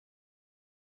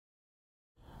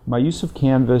My use of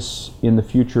Canvas in the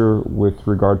future with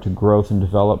regard to growth and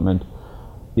development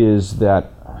is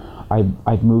that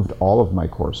I've moved all of my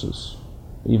courses,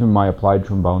 even my applied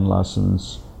trombone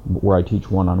lessons where I teach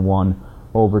one-on-one,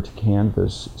 over to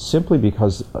Canvas, simply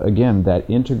because, again, that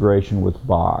integration with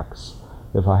Box.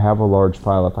 If I have a large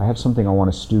file, if I have something I want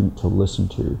a student to listen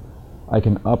to, I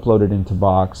can upload it into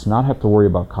Box, not have to worry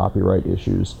about copyright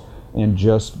issues, and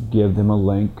just give them a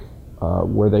link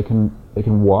where they can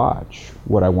watch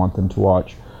what I want them to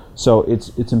watch. So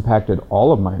it's impacted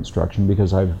all of my instruction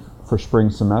because for spring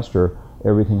semester,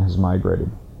 everything has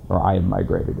migrated, or I have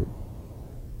migrated it.